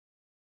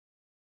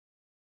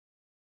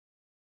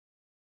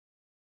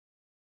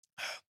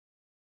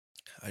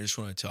I just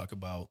want to talk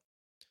about,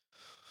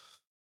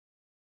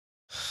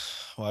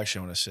 well, actually,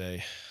 I want to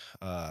say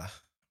uh,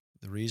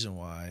 the reason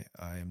why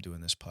I am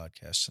doing this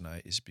podcast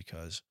tonight is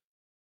because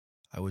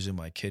I was in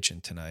my kitchen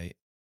tonight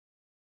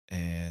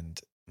and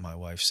my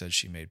wife said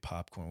she made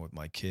popcorn with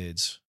my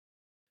kids.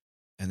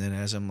 And then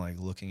as I'm like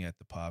looking at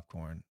the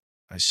popcorn,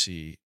 I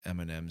see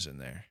M&Ms in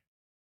there.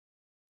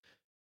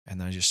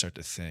 And I just start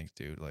to think,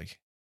 dude, like,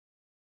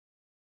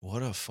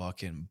 what a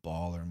fucking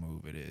baller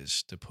move it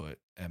is to put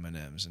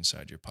M&Ms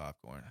inside your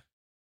popcorn.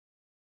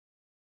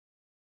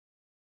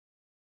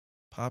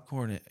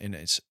 Popcorn in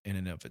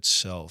and of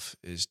itself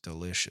is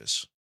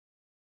delicious.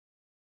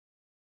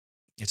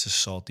 It's a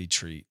salty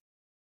treat.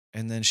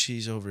 And then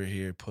she's over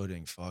here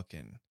putting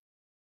fucking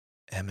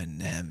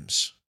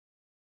M&Ms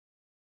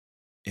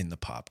in the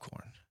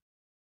popcorn.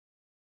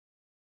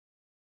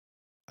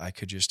 I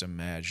could just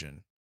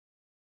imagine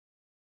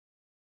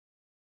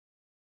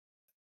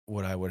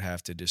what I would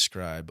have to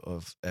describe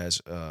of as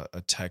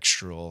a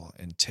textural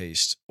and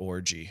taste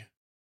orgy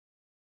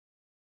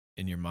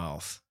in your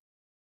mouth.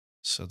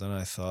 So then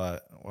I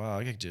thought, wow,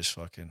 I could just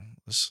fucking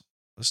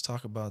let's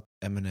talk about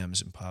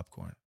M&Ms and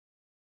popcorn.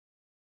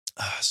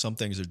 Some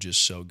things are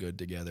just so good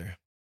together.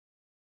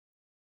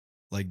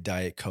 Like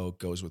Diet Coke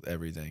goes with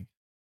everything.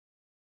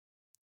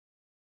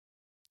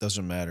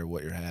 Doesn't matter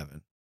what you're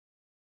having.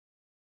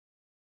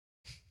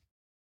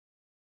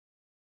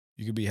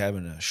 You could be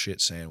having a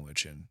shit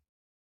sandwich and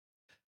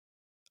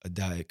a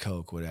Diet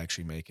Coke would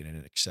actually make it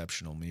an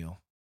exceptional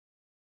meal.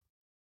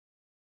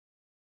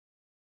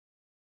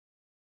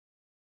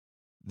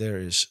 There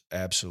is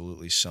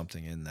absolutely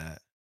something in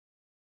that.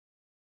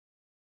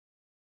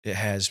 It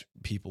has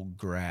people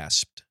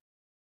grasped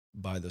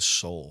by the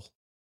soul.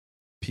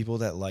 People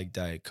that like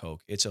Diet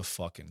Coke, it's a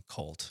fucking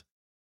cult.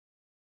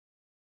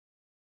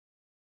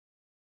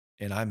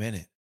 And I'm in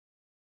it.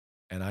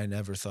 And I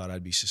never thought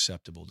I'd be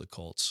susceptible to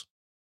cults.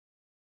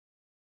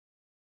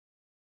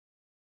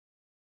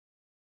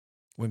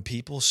 When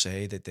people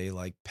say that they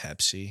like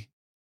Pepsi,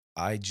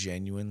 I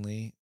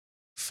genuinely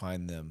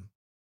find them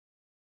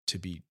to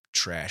be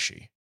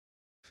trashy.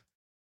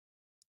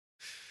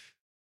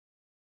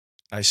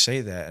 I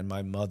say that, and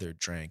my mother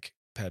drank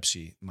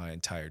Pepsi my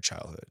entire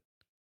childhood.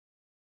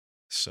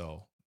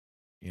 So,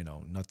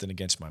 nothing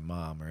against my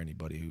mom or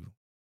anybody who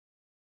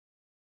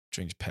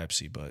drinks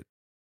Pepsi, but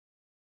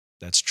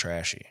that's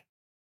trashy.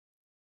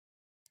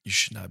 You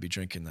should not be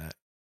drinking that.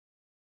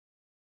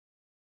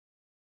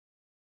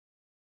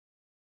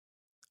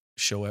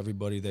 Show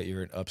everybody that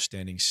you're an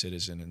upstanding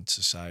citizen in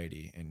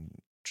society and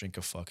drink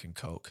a fucking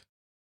Coke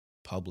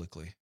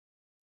publicly.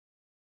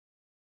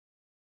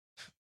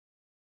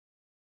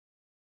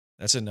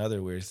 That's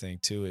another weird thing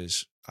too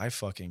is I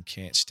fucking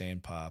can't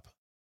stand pop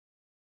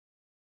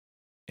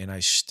and I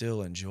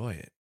still enjoy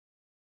it.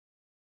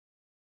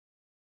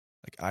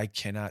 Like I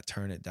cannot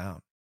turn it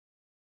down.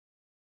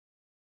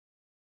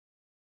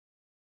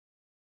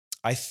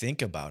 I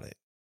think about it.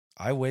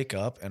 I wake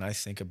up and I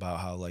think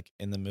about how like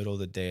in the middle of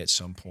the day at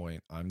some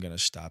point I'm going to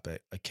stop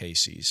at a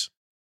Casey's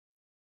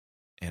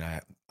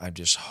and I'm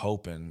just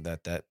hoping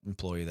that that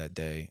employee that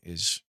day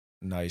is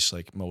nice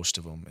like most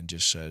of them and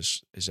just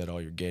says, "Is that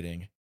all you're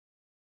getting?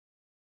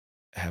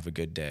 Have a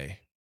good day."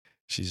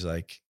 She's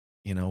like,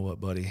 "You know what,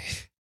 buddy?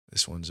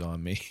 This one's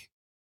on me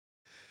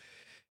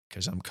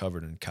because I'm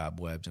covered in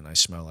cobwebs and I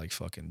smell like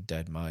fucking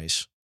dead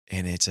mice."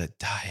 And it's a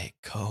Diet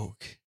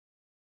Coke.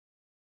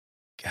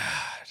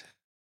 God,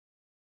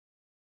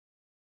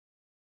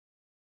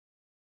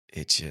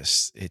 it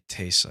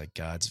tastes like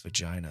God's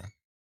vagina.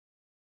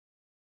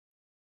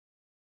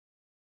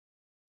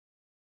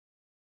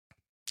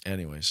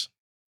 Anyways,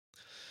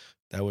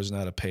 that was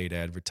not a paid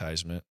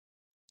advertisement.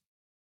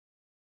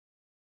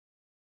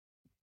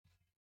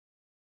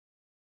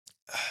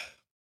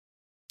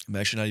 I'm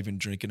actually not even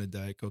drinking a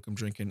Diet Coke. I'm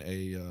drinking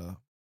a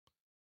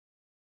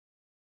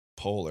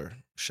Polar.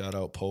 Shout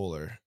out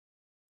Polar.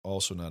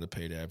 Also not a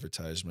paid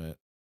advertisement.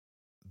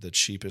 The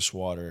cheapest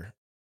water,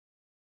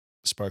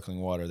 sparkling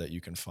water that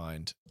you can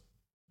find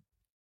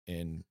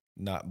in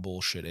not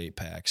bullshit 8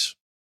 packs.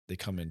 They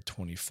come in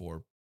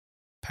 24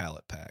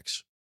 pallet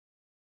packs.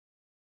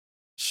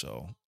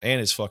 So,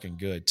 and it's fucking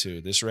good too.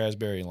 This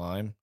raspberry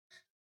lime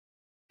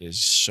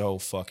is so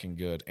fucking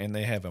good. And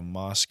they have a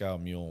Moscow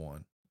Mule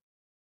one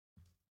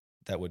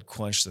that would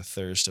quench the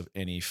thirst of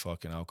any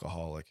fucking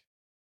alcoholic.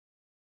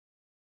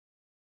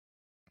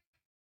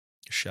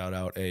 Shout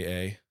out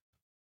AA.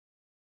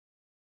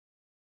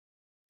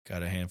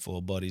 Got a handful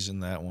of buddies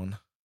in that one.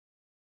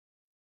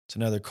 It's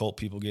another cult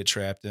people get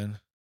trapped in.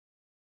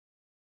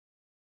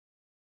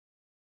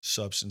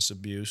 Substance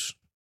abuse.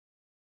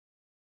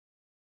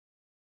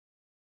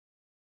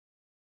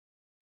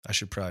 I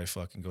should probably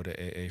fucking go to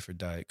AA for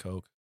Diet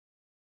Coke.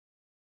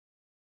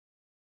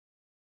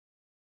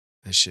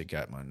 This shit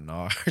got my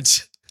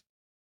nards.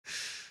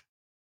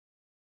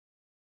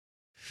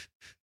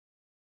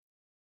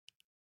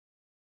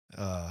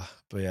 But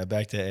yeah,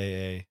 back to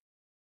AA.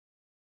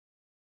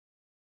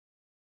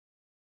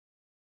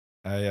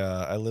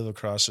 I live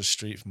across the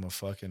street from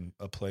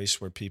a place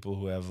where people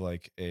who have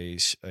like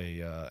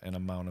an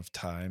amount of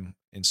time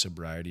in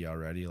sobriety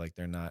already, like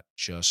they're not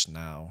just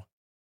now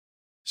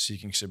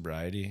seeking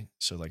sobriety,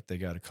 so like they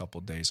got a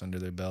couple days under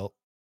their belt,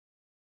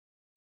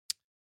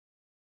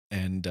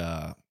 and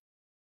I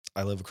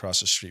live across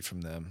the street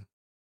from them,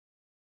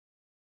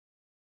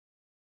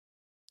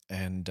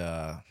 and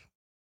yeah,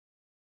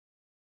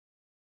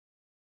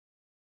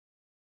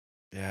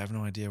 I have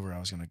no idea where I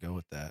was gonna go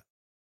with that.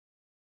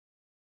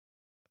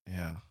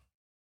 Yeah,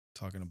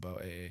 talking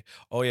about AA.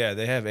 Oh yeah,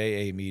 they have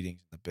AA meetings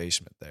in the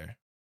basement there.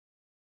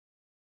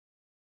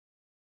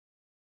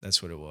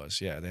 That's what it was.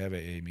 Yeah, they have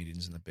AA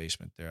meetings in the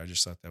basement there. I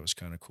just thought that was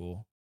kind of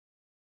cool.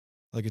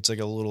 Like it's like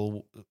a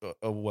little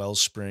a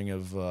wellspring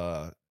of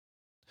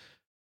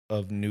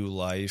new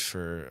life,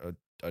 or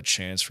a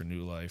chance for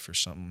new life, or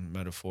something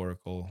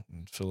metaphorical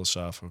and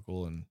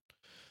philosophical and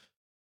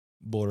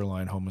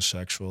borderline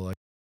homosexual.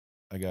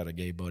 I got a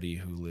gay buddy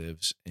who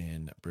lives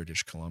in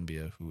British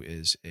Columbia who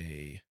is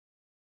a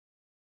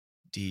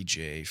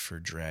DJ for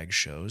drag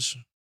shows.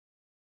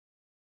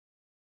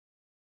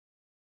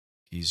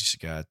 He's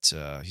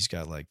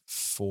got like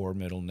four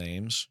middle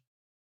names.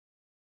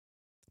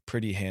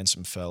 Pretty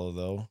handsome fellow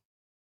though.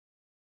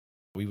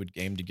 We would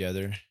game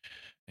together,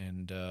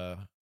 and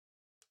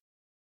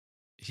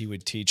he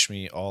would teach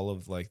me all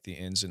of like the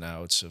ins and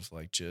outs of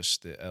like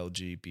just the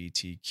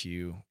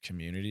LGBTQ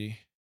community.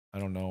 I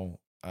don't know.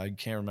 I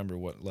can't remember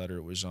what letter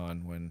it was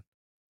on when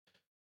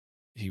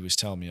he was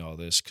telling me all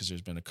this, because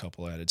there's been a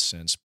couple added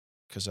since.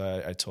 Because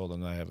I told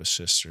him I have a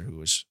sister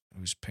who's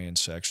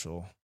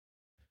pansexual,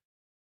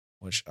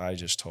 which I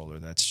just told her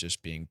that's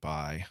just being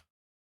bi.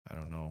 I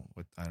don't know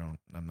what I don't.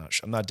 I'm not.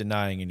 I'm not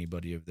denying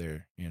anybody of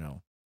their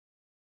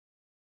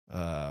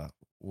uh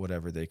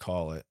whatever they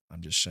call it. I'm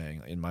just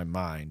saying in my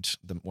mind,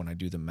 when I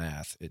do the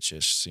math, it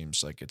just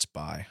seems like it's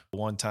bi.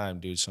 One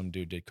time, dude, some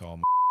dude did call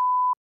me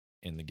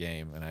in the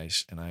game, and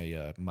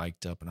I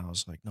mic'd up, and I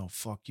was like, "No,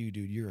 fuck you,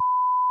 dude. You're."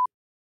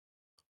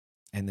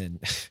 And then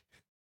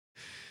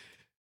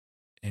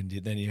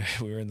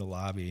we were in the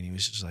lobby, and he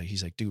was just like,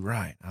 he's like, "Dude,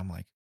 Ryan." I'm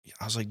like, yeah.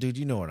 I was like, "Dude,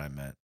 you know what I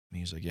meant." And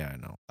he's like, "Yeah, I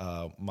know."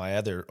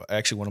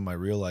 Actually, one of my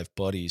real life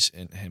buddies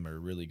and him are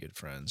really good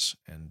friends,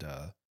 and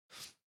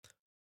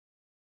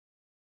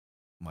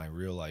my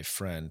real life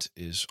friend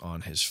is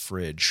on his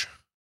fridge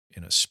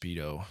in a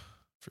Speedo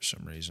for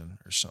some reason,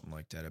 or something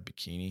like that, a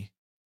bikini.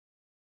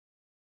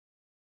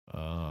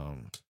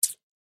 Um,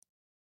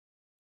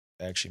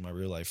 Actually, my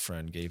real life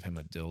friend gave him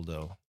a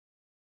dildo,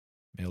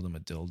 mailed him a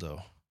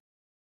dildo,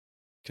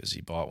 because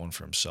he bought one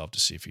for himself to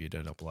see if he'd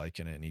end up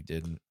liking it, and he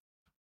didn't.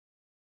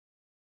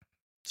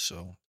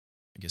 So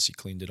I guess he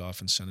cleaned it off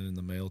and sent it in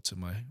the mail to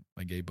my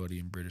gay buddy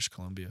in British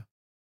Columbia.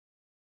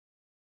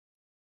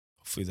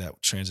 Hopefully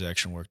that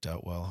transaction worked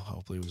out well.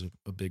 Hopefully it was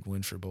a big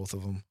win for both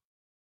of them.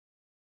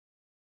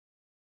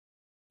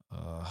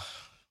 Uh,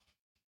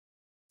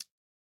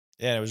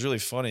 Yeah, it was really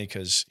funny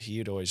because he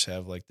would always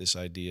have like this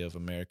idea of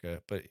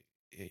America, but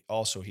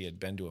also he had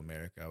been to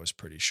America. I was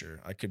pretty sure.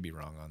 I could be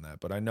wrong on that,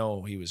 but I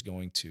know he was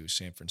going to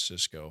San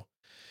Francisco,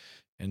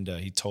 and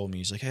he told me,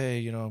 he's like,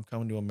 "Hey, I'm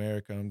coming to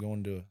America. I'm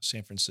going to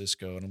San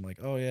Francisco," and I'm like,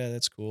 "Oh yeah,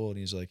 that's cool." And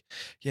he's like,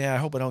 "Yeah, I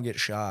hope I don't get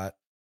shot."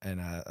 And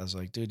I was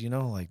like, "Dude,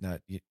 like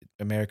not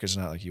America's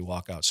not like you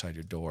walk outside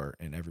your door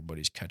and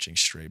everybody's catching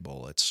stray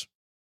bullets.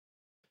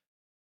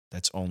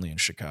 That's only in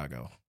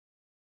Chicago."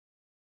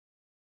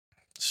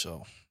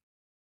 So,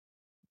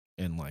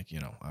 and like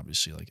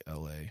obviously like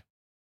L.A.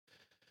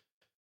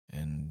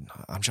 And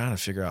I'm trying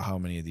to figure out how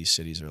many of these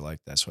cities are like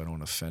that, so I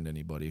don't offend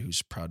anybody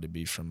who's proud to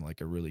be from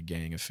like a really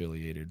gang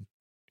affiliated,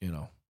 you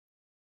know,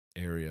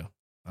 area.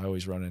 I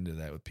always run into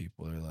that with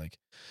people. They're like,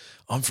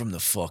 "I'm from the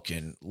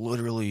fucking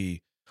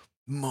literally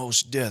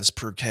most deaths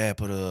per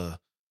capita,"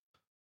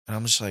 and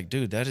I'm just like,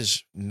 "Dude, that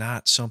is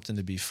not something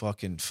to be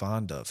fucking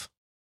fond of."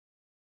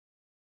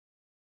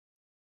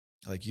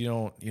 Like, you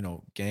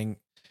don't,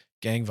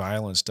 gang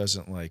violence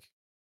doesn't like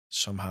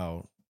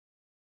somehow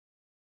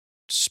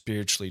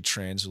spiritually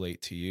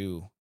translate to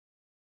you,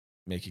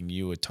 making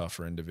you a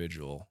tougher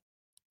individual.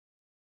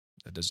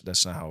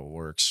 That's not how it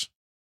works.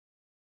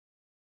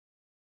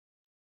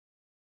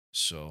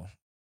 So,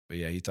 but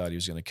yeah, he thought he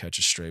was going to catch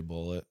a stray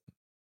bullet.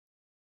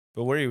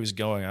 But where he was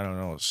going, I don't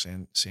know.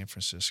 San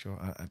Francisco.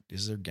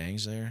 Is there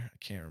gangs there? I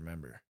can't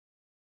remember.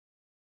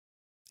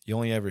 You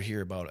only ever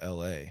hear about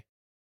L.A.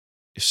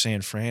 If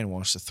San Fran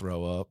wants to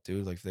throw up,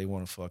 dude, like if they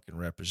want to fucking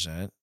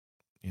represent,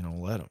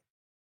 let them.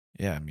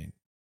 Yeah, I mean,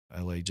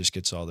 L.A. just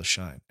gets all the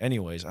shine.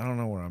 Anyways, I don't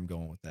know where I'm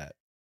going with that,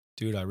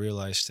 dude. I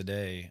realized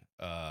today,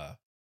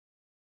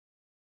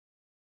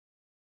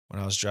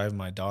 when I was driving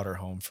my daughter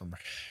home from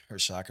her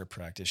soccer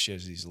practice, she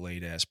has these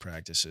late ass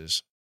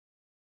practices,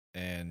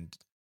 and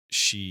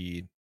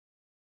she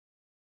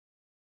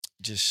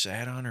just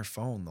sat on her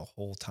phone the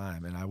whole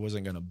time, and I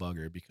wasn't gonna bug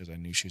her because I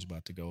knew she was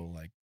about to go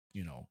like,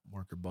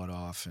 work her butt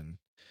off, and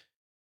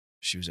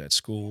she was at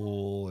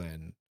school,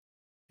 and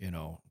you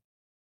know,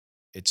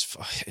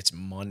 it's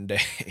Monday,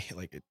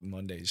 like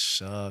Mondays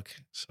suck,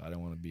 so I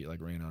don't want to be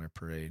like rain on her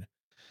parade.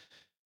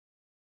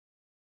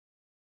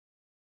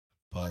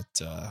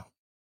 But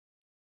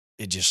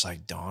it just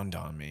like dawned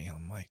on me.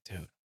 I'm like,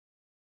 dude,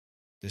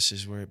 this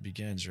is where it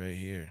begins right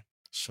here.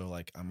 So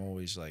like I'm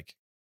always like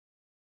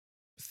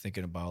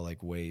thinking about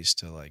like ways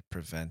to like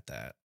prevent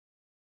that.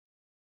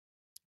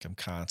 I'm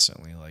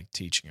constantly like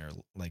teaching her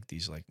like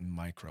these like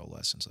micro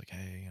lessons like,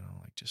 hey,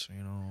 like just so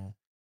you know,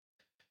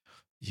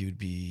 you'd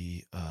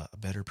be a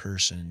better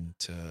person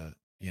to,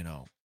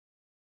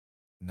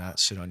 not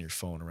sit on your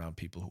phone around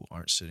people who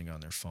aren't sitting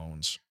on their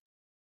phones,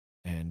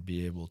 and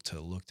be able to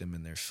look them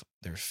in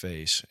their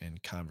face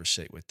and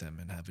conversate with them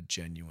and have a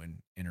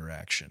genuine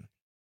interaction,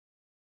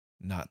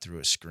 not through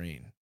a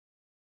screen.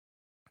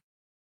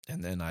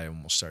 And then I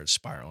almost started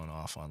spiraling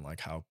off on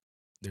like how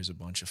there's a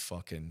bunch of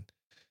fucking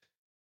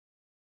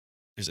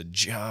there's a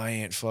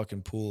giant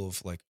fucking pool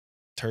of like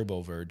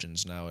turbo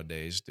virgins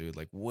nowadays, dude,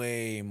 like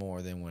way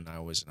more than when I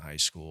was in high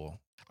school.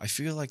 I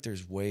feel like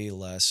there's way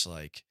less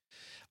like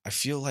I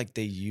feel like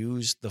they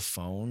use the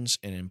phones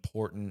in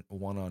important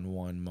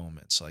one-on-one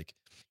moments. Like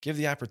give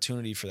the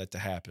opportunity for that to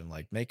happen.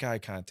 Like make eye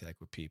contact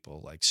with people,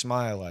 like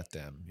smile at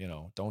them,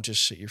 don't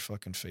just sit your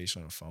fucking face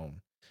on a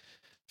phone.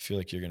 I feel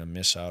like you're going to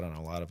miss out on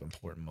a lot of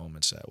important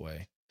moments that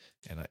way.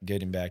 And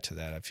getting back to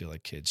that, I feel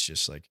like kids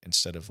just like,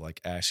 instead of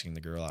like asking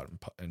the girl out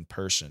in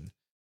person,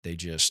 they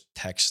just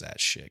text that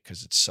shit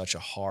because it's such a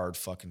hard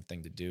fucking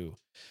thing to do.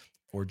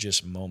 Or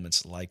just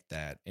moments like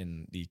that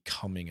in the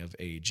coming of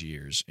age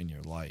years in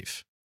your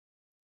life.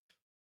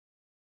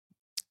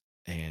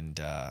 And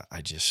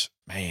I just,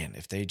 man,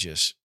 if they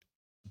just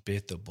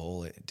bit the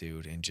bullet,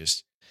 dude, and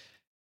just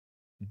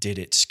did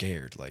it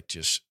scared, like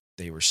just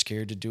they were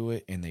scared to do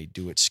it and they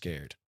do it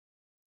scared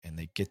and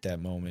they get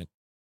that moment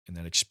and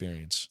that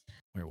experience.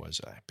 Where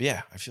was I? But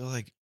yeah, I feel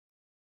like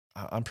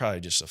I'm probably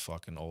just a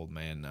fucking old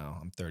man now.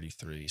 I'm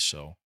 33,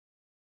 so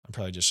I'm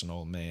probably just an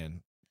old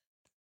man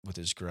with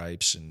his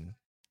gripes and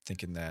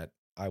thinking that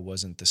I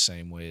wasn't the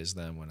same way as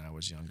them when I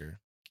was younger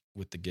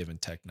with the given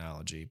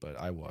technology, but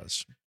I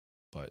was.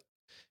 But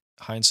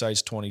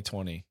hindsight's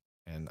 2020,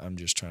 and I'm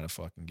just trying to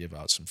fucking give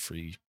out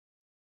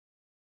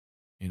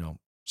you know,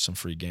 some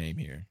free game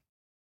here.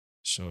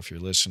 So if you're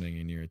listening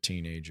and you're a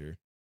teenager,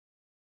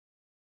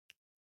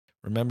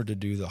 remember to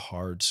do the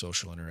hard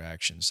social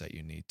interactions that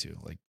you need to.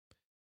 Like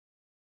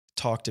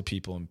talk to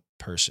people in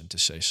person to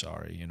say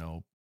sorry,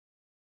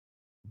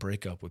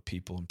 break up with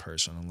people in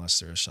person unless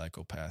they're a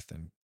psychopath,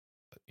 and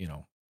you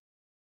know,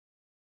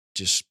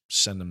 just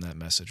send them that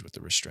message with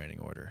the restraining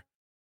order.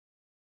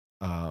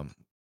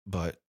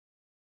 But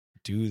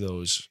do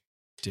those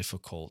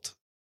difficult,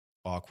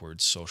 awkward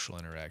social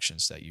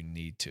interactions that you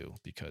need to,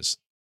 because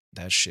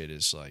that shit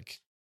is like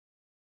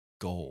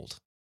gold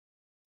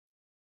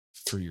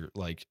for your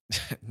like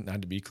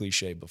not to be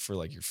cliche, but for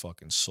like your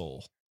fucking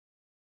soul.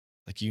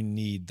 Like you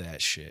need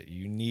that shit.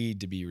 You need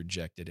to be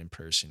rejected in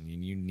person.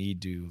 You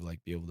need to like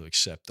be able to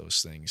accept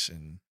those things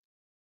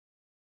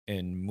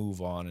and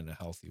move on in a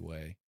healthy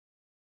way.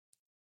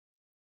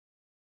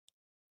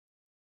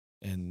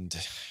 And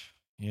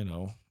you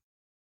know,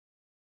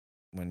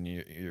 when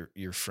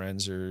your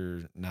friends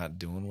are not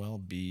doing well,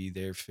 be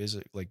there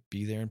like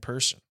be there in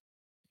person.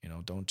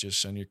 Don't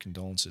just send your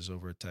condolences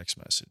over a text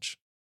message.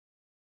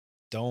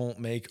 Don't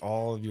make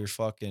all of your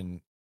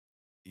fucking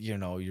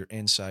your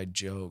inside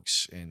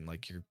jokes and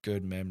like your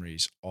good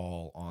memories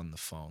all on the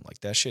phone. Like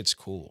that shit's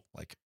cool.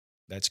 Like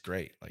that's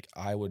great. Like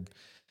I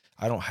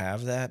don't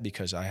have that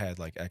because I had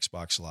like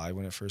Xbox Live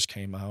when it first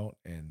came out,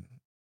 and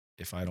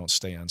if I don't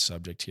stay on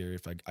subject here,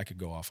 if I could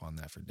go off on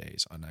that for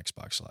days on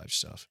Xbox Live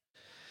stuff.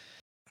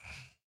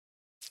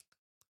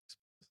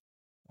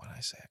 Why did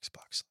I say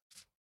Xbox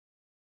Live?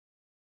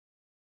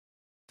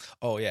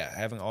 Oh yeah,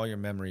 having all your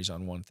memories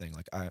on one thing.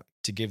 Like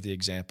to give the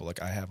example,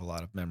 like I have a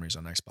lot of memories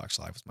on Xbox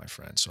Live with my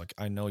friends. So like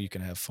I know you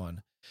can have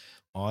fun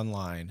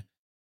online,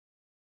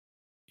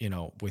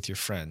 with your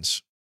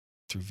friends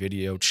through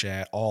video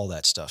chat, all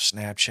that stuff.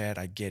 Snapchat,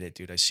 I get it,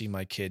 dude. I see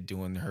my kid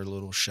doing her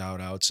little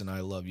shout outs and I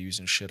love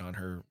using shit on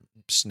her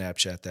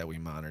Snapchat that we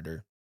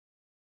monitor.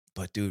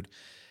 But dude,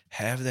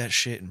 have that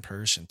shit in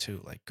person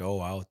too. Like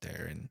go out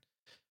there and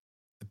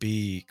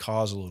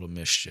cause a little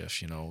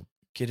mischief,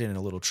 get in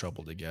a little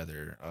trouble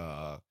together.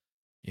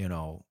 You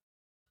know,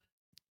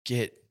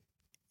 get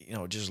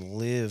just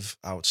live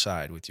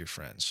outside with your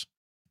friends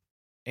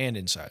and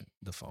inside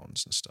the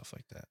phones and stuff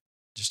like that.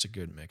 Just a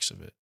good mix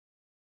of it.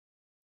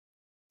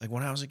 Like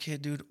when I was a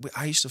kid, dude,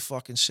 I used to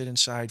fucking sit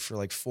inside for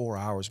like 4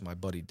 hours with my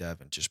buddy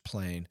Devin just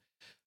playing,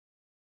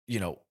 you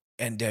know,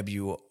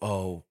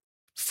 NWO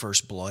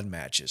first blood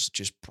matches,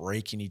 just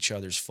breaking each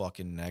other's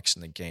fucking necks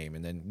in the game.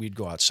 And then we'd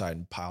go outside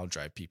and pile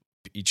drive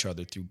each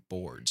other through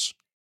boards.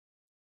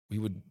 We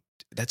would,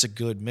 that's a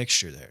good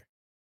mixture there.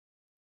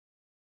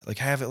 Like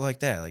have it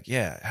like that. Like,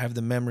 yeah, have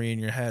the memory in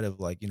your head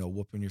of like,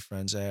 whooping your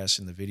friend's ass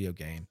in the video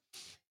game,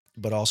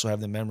 but also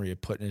have the memory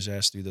of putting his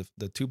ass through the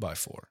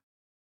 2x4.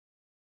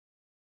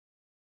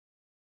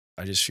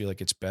 I just feel like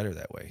it's better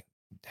that way.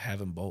 Have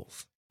them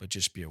both, but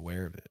just be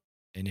aware of it.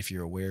 And if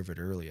you're aware of it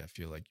early, I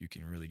feel like you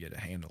can really get a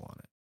handle on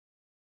it.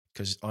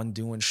 Because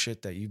undoing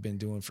shit that you've been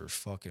doing for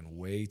fucking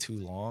way too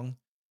long,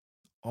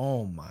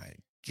 oh my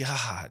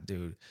God,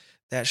 dude,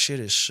 that shit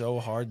is so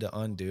hard to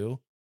undo.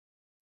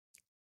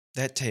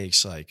 That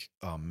takes like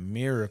a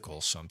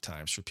miracle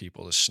sometimes for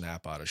people to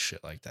snap out of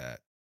shit like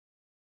that.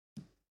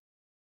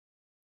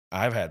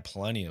 I've had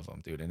plenty of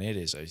them, dude, and it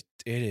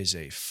is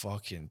a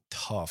fucking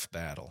tough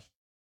battle.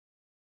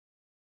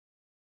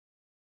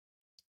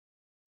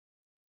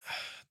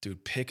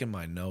 Dude, picking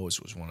my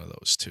nose was one of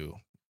those too.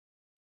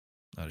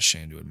 Not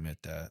ashamed to admit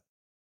that.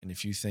 And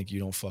if you think you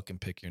don't fucking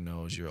pick your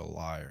nose, you're a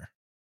liar.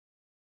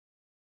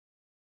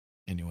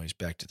 Anyways,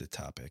 back to the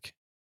topic.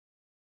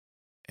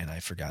 And I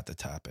forgot the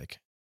topic.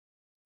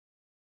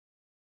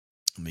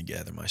 Let me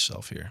gather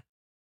myself here.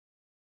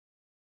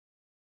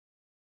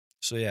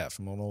 So yeah,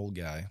 from an old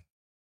guy,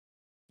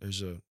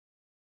 there's a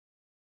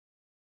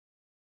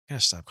I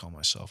gotta stop calling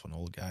myself an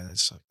old guy.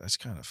 That's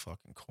kind of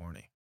fucking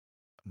corny.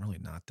 I'm really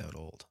not that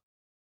old.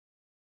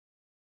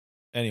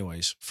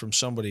 Anyways, from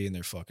somebody in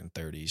their fucking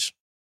 30s,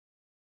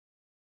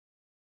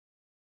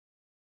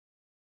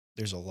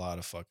 there's a lot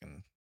of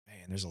fucking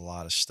man, there's a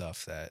lot of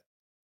stuff that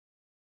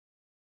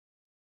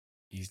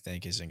you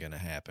think isn't gonna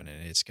happen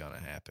and it's gonna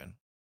happen.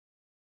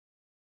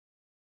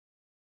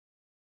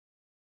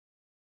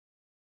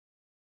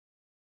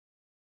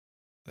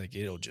 Like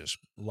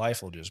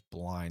life will just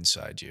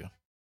blindside you.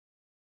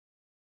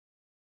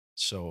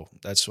 So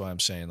that's why I'm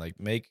saying, like,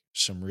 make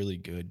some really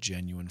good,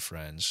 genuine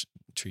friends,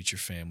 treat your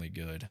family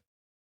good.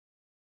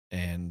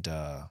 And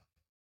I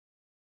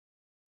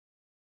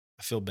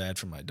feel bad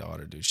for my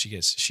daughter, dude. She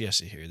has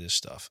to hear this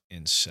stuff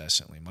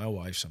incessantly. My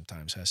wife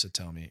sometimes has to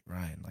tell me,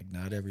 Ryan, like,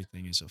 not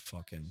everything is a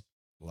fucking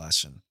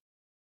lesson.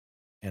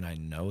 And I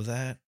know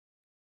that.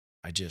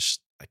 I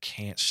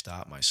can't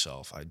stop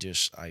myself.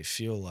 I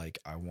feel like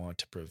I want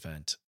to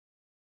prevent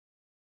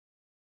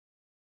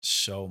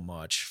so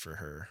much for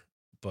her,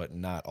 but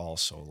not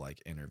also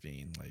like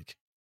intervene. Like,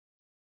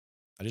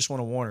 I just want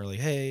to warn her, like,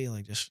 hey,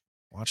 like, just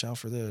watch out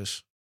for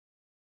this.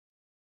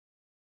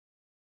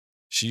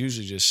 She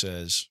usually just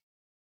says,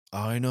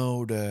 I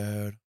know,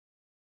 Dad.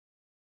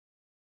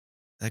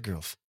 That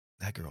girl,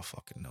 that girl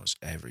fucking knows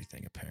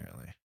everything,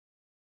 apparently.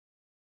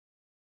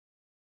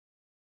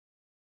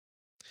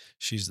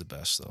 She's the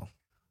best, though.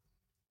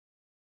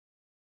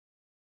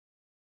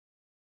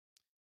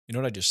 You know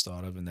what I just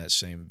thought of in that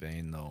same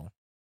vein, though?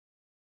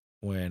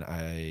 When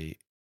I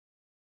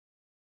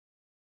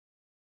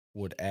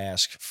would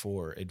ask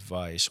for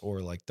advice,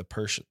 or like the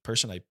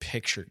person I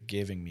picture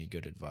giving me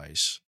good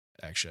advice,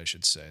 actually, I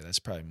should say, that's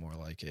probably more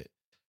like it,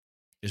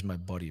 is my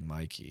buddy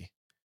Mikey.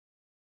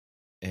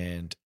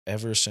 And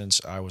ever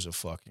since I was a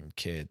fucking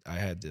kid, I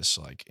had this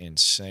like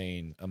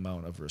insane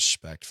amount of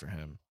respect for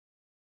him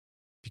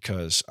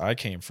because I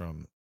came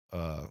from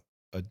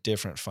a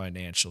different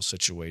financial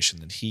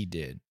situation than he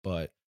did.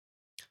 But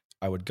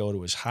I would go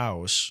to his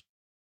house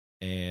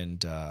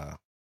and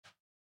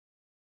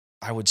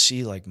I would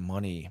see like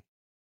money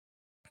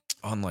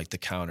on like the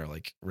counter,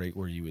 like right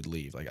where you would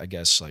leave. Like, I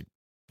guess like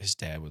his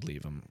dad would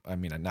leave him. I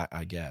mean, not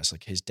I guess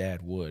like his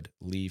dad would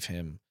leave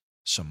him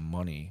some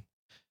money,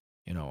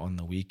 on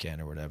the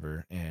weekend or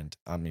whatever. And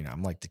I mean,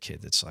 I'm like the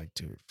kid that's like,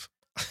 dude,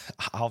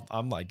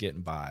 I'm like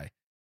getting by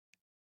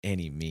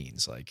any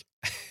means. Like,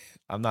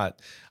 I'm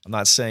not, I'm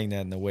not saying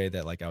that in the way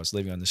that like I was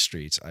living on the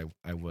streets.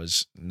 I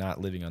was not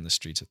living on the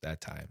streets at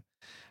that time.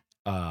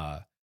 Uh,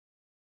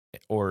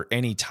 or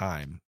any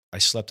time I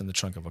slept in the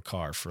trunk of a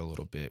car for a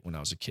little bit when I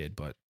was a kid,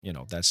 but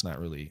that's not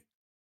really,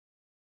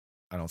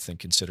 I don't think,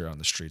 considered on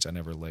the streets. I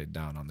never laid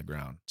down on the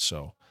ground.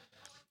 So,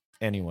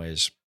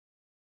 anyways,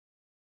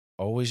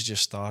 always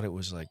just thought it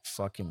was like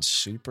fucking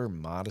super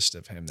modest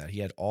of him that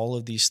he had all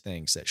of these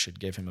things that should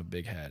give him a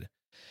big head.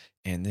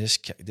 And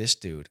this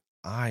dude,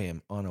 I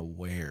am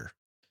unaware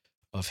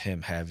of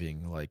him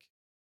having like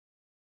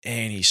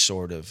any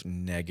sort of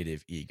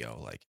negative ego,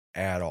 like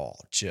at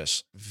all.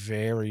 Just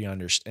very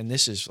and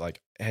this is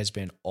like has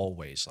been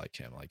always like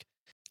him. Like,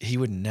 he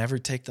would never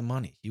take the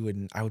money. He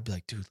wouldn't. I would be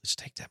like, dude, let's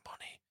take that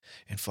money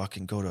and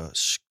fucking go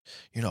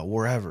to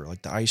wherever,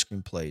 like the ice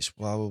cream place,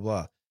 blah blah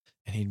blah.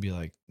 And he'd be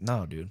like,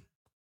 no, dude.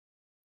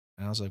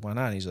 And I was like, why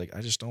not? And he's like,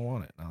 I just don't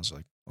want it. And I was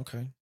like,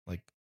 okay,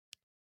 like,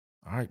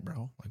 all right,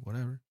 bro, like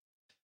whatever.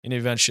 And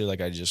eventually,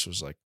 like, I just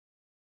was like,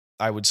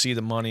 I would see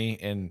the money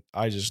and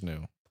I just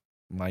knew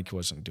Mike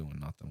wasn't doing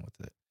nothing with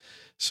it.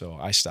 So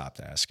I stopped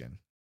asking.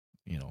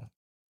 You know,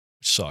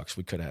 sucks.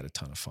 We could have had a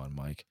ton of fun,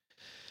 Mike.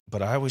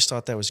 But I always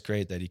thought that was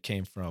great that he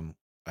came from,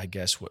 I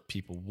guess, what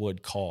people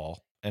would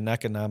call an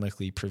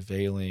economically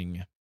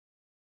prevailing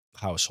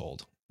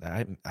household.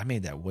 I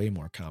made that way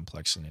more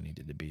complex than it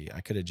needed to be.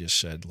 I could have just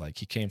said like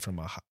he came from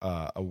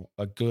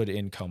a good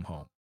income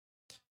home,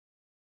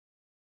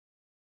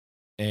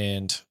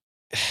 and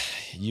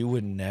you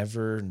would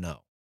never know.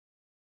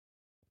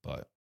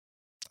 But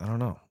I don't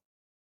know.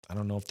 I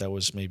don't know if that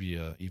was maybe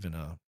even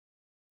a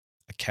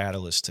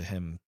catalyst to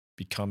him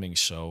becoming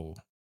so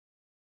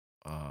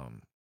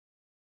um,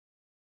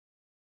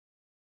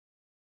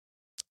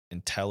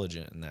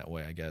 intelligent in that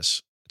way. I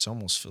guess it's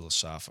almost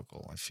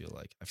philosophical. I feel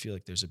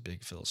like there's a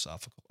big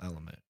philosophical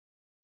element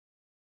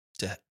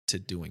to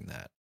doing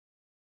that.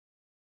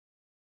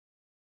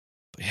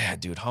 Yeah,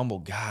 dude, humble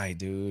guy,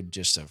 dude.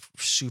 Just a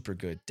super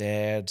good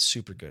dad,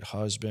 super good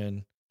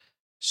husband,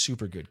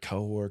 super good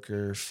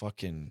coworker.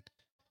 Fucking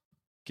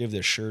give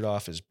the shirt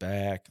off his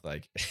back.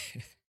 Like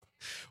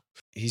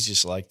he's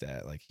just like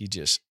that. Like he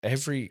just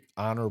every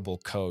honorable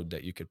code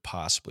that you could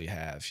possibly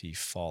have, he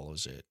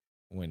follows it.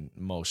 When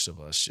most of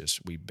us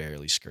just we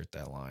barely skirt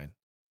that line.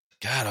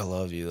 God, I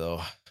love you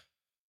though.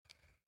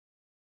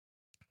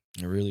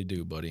 I really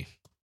do, buddy.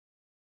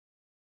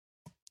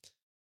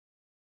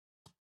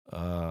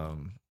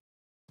 Um,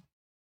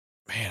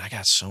 man, I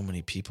got so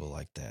many people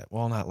like that.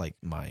 Well, not like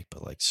Mike,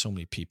 but like so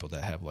many people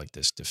that have like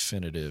this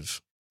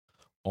definitive,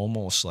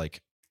 almost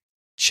like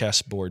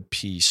chessboard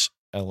piece,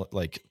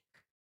 like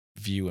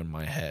view in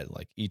my head.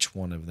 Like each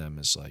one of them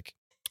is like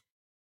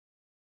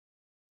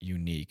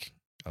unique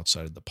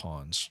outside of the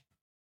pawns.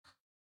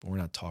 But we're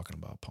not talking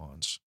about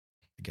pawns.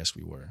 I guess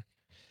we were.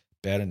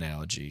 Bad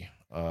analogy.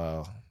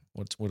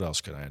 What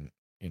else could I,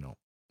 you know,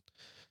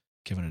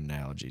 give an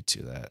analogy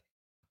to that?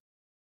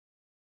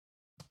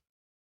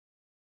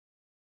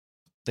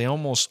 They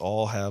almost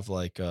all have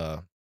like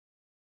a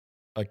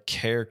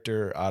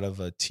character out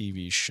of a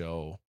TV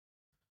show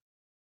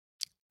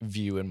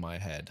view in my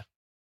head.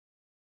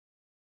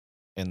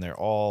 And they're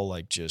all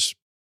like just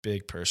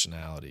big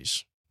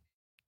personalities.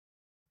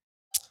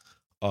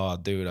 Oh,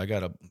 dude, I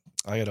got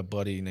a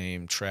buddy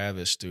named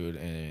Travis, dude,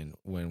 and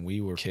when we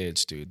were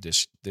kids, dude,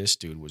 this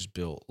dude was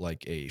built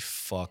like a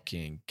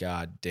fucking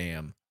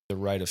goddamn the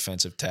right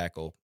offensive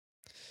tackle.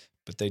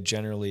 But they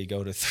generally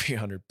go to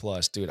 300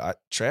 plus, dude.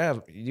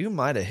 Trav, you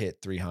might have hit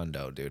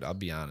 300, dude. I'll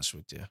be honest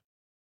with you.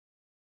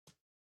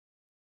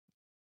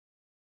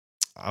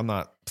 I'm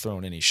not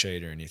throwing any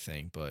shade or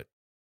anything, but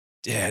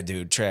yeah,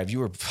 dude, Trav, you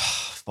were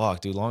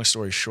fuck, dude. Long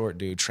story short,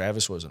 dude,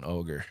 Travis was an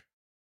ogre.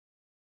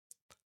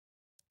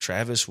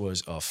 Travis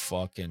was a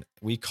fucking.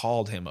 We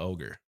called him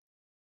ogre,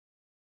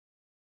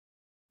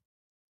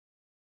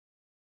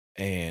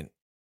 and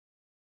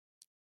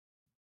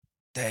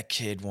that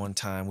kid one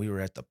time we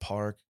were at the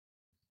park.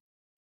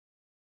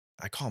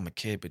 I call him a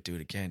kid, but dude,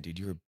 again, dude,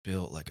 you were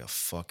built like a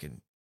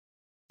fucking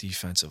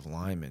defensive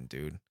lineman,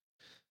 dude.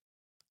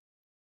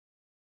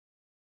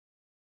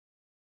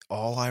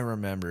 All I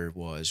remember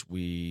was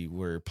we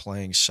were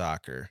playing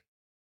soccer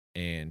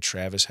and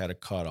Travis had a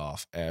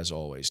cutoff as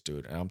always,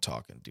 dude. And I'm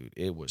talking, dude,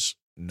 it was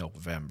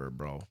November,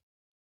 bro.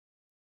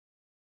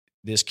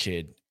 This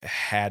kid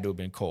had to have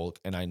been cold,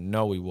 and I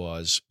know he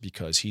was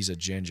because he's a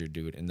ginger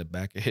dude. In the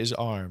back of his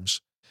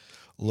arms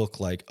looked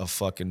like a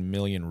fucking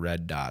million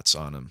red dots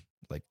on him,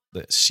 like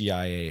the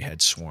CIA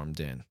had swarmed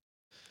in.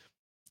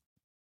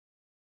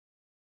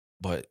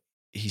 But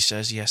he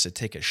says he has to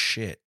take a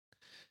shit.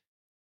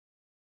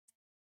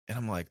 And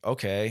I'm like,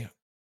 okay,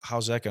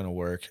 how's that going to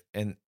work?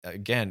 And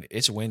again,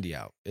 it's windy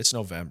out. It's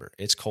November.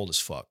 It's cold as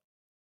fuck.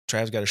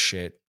 Trav's got a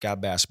shit,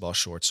 got basketball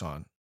shorts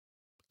on.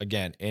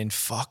 Again, in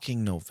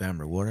fucking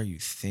November, what are you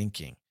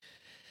thinking?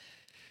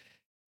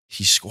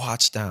 He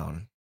squats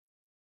down,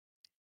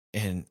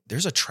 and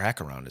there's a track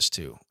around us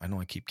too. I know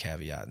I keep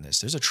caveating this.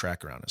 There's a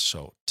track around us.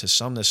 So to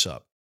sum this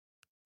up,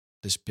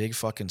 this big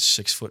fucking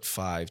 6'5",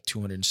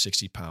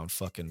 260-pound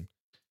fucking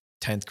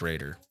 10th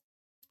grader,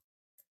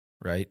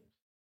 right?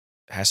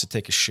 Has to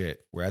take a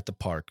shit. We're at the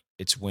park.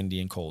 It's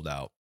windy and cold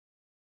out.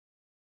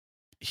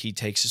 He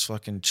takes his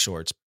fucking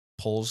shorts,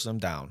 pulls them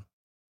down,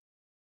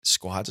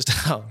 squats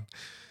down,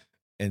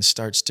 and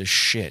starts to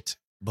shit.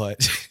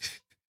 But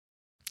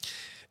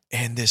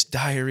and this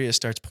diarrhea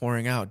starts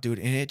pouring out, dude,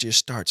 and it just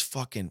starts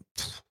fucking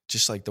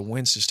just like the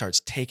wind just starts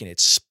taking it,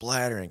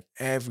 splattering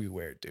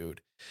everywhere,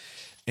 dude.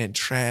 And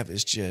Trav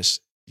is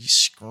just he's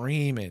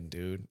screaming,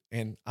 dude.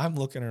 And I'm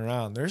looking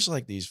around. There's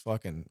like these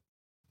fucking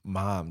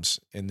moms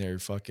in their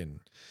fucking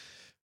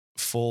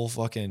full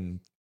fucking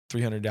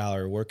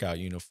 $300 workout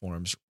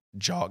uniforms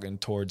jogging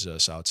towards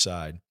us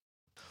outside.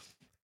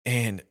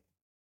 And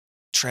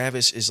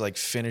Travis is like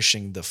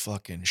finishing the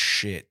fucking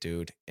shit,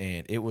 dude.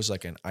 And it was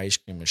like an ice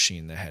cream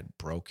machine that had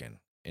broken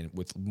and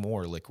with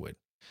more liquid.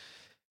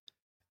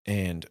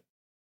 And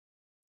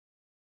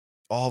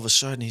all of a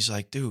sudden he's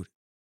like, dude,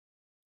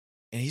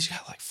 and he's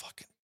got like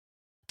fucking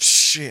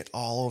shit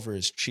all over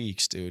his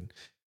cheeks, dude.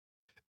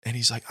 And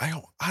he's like, I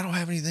don't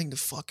have anything to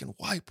fucking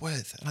wipe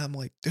with. And I'm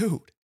like,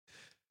 dude.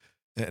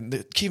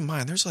 And keep in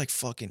mind, there's like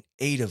fucking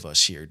 8 of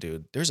us here,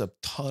 dude. There's a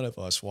ton of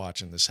us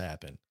watching this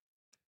happen.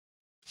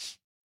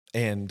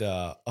 And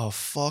a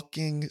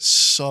fucking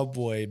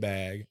Subway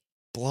bag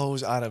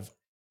blows out of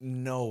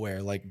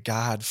nowhere, like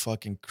God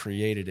fucking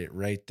created it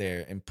right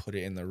there and put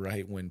it in the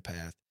right wind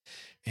path.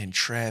 And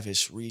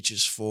Travis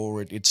reaches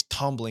forward. It's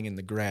tumbling in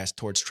the grass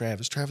towards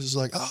Travis. Travis is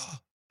like,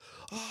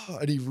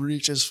 and he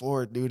reaches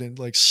forward, dude, and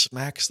like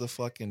smacks the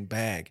fucking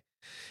bag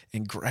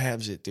and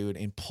grabs it, dude,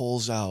 and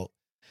pulls out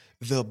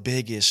the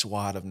biggest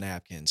wad of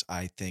napkins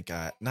I've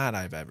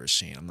ever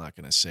seen. I'm not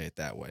going to say it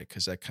that way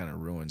because that kind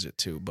of ruins it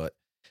too, but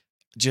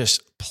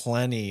just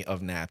plenty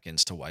of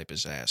napkins to wipe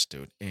his ass,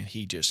 dude. And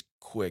he just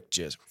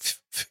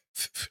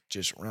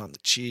just around the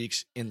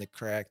cheeks, in the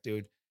crack,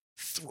 dude,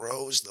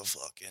 throws the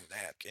fucking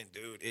napkin,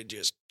 dude.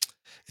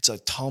 It's a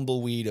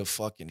tumbleweed of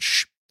fucking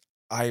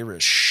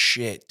Irish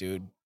shit,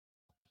 dude.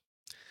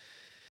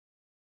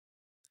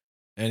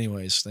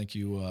 Anyways, thank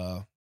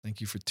you.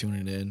 Thank you for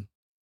tuning in.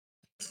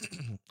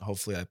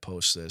 Hopefully I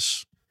post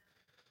this.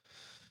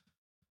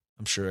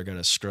 I'm sure I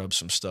gotta scrub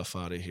some stuff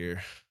out of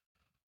here.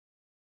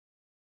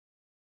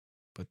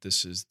 But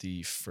this is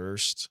the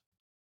first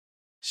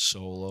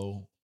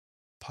solo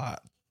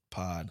pod.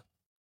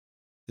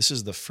 This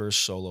is the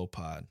first solo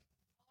pod.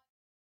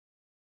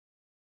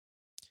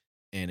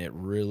 And it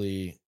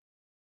really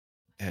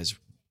has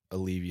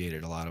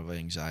alleviated a lot of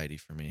anxiety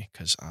for me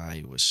because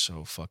I was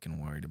so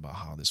fucking worried about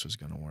how this was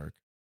going to work.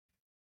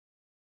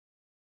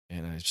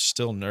 And I'm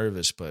still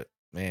nervous, but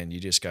man, you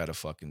just got to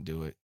fucking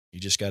do it. You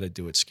just got to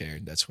do it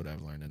scared. That's what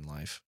I've learned in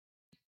life.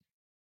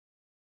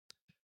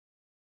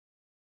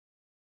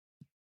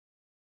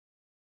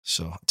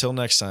 So until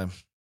next time,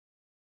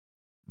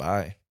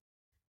 bye.